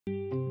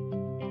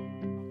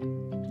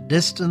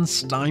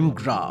Distance time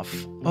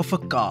graph of a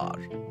car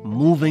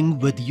moving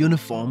with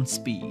uniform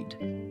speed.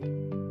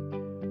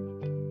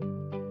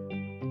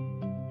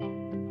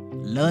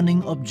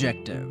 Learning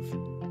objective.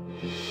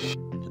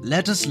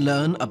 Let us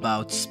learn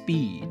about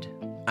speed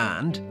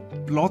and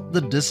plot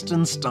the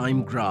distance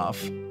time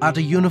graph at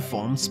a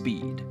uniform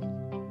speed.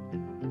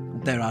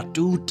 There are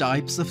two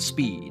types of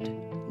speed.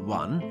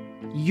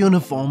 1.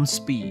 Uniform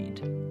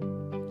speed.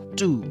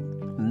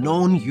 2.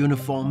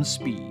 Non-uniform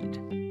speed.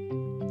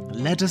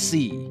 Let us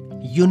see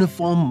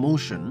uniform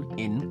motion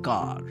in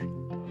car.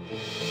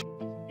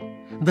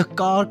 The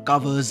car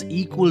covers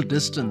equal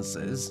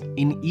distances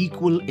in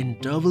equal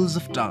intervals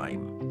of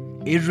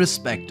time,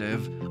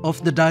 irrespective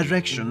of the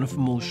direction of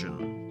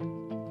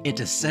motion. It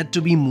is said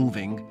to be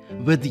moving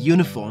with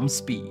uniform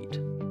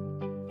speed.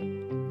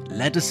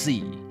 Let us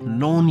see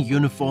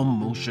non-uniform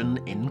motion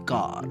in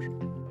car.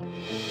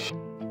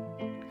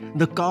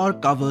 The car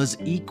covers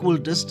equal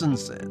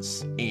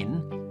distances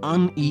in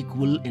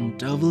unequal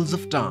intervals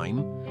of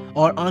time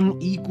or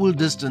unequal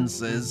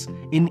distances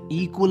in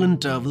equal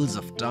intervals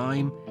of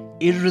time,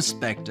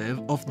 irrespective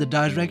of the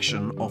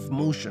direction of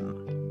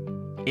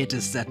motion. It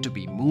is said to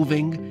be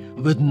moving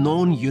with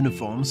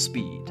non-uniform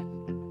speed.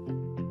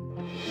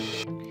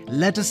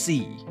 Let us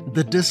see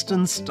the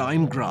distance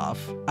time graph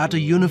at a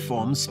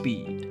uniform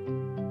speed.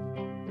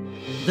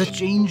 The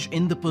change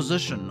in the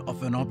position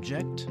of an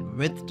object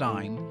with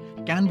time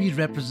can be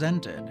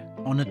represented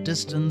on a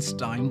distance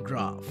time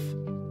graph.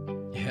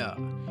 Here,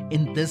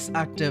 in this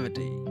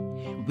activity,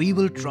 we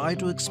will try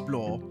to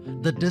explore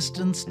the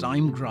distance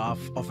time graph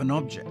of an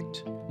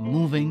object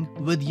moving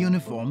with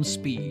uniform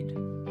speed.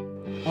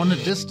 On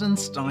a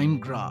distance time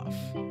graph,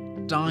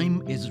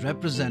 time is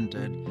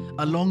represented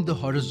along the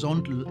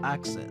horizontal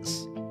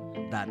axis,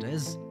 that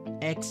is,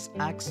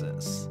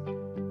 x-axis.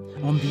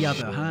 On the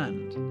other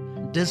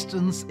hand,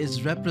 distance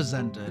is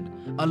represented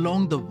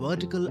along the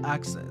vertical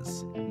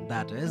axis,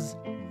 that is,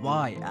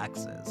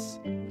 y-axis.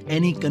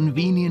 Any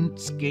convenient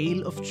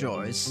scale of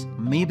choice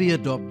may be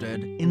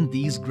adopted in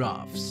these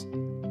graphs.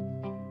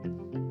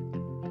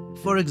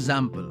 For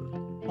example,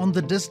 on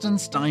the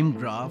distance time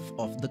graph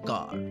of the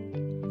car,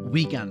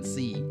 we can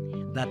see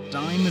that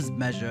time is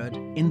measured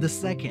in the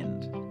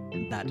second,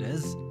 that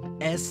is,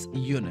 S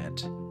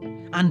unit,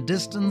 and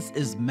distance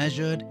is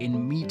measured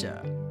in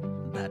meter,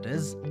 that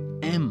is,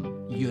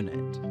 M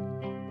unit.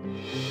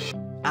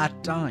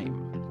 At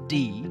time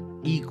t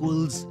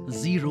equals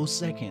 0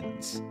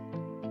 seconds,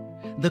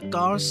 the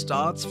car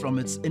starts from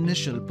its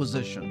initial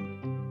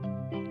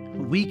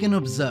position. We can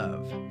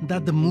observe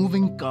that the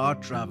moving car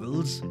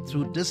travels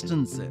through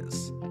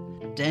distances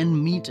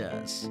 10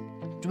 meters,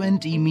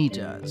 20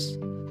 meters,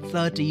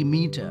 30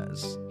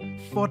 meters,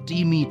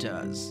 40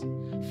 meters,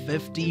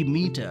 50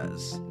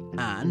 meters,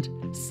 and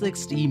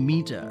 60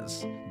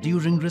 meters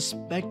during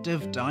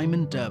respective time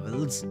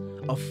intervals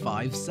of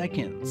 5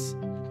 seconds,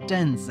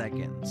 10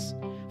 seconds,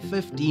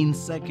 15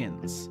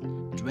 seconds,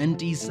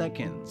 20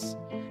 seconds,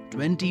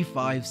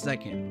 25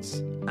 seconds,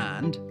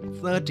 and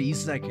 30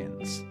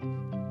 seconds.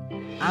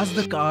 As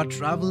the car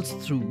travels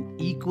through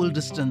equal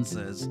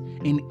distances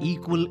in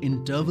equal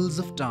intervals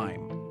of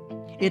time,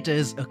 it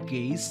is a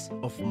case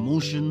of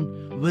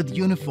motion with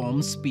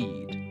uniform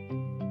speed.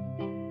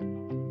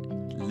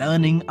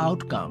 Learning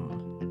outcome.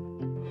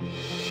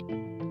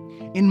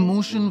 In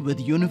motion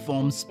with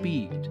uniform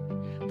speed,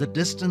 the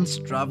distance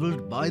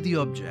traveled by the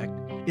object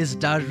is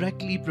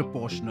directly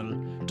proportional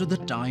to the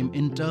time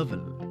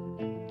interval.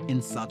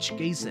 In such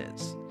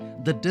cases,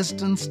 the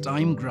distance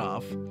time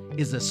graph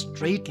is a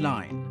straight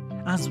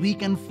line, as we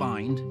can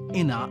find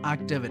in our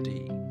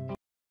activity.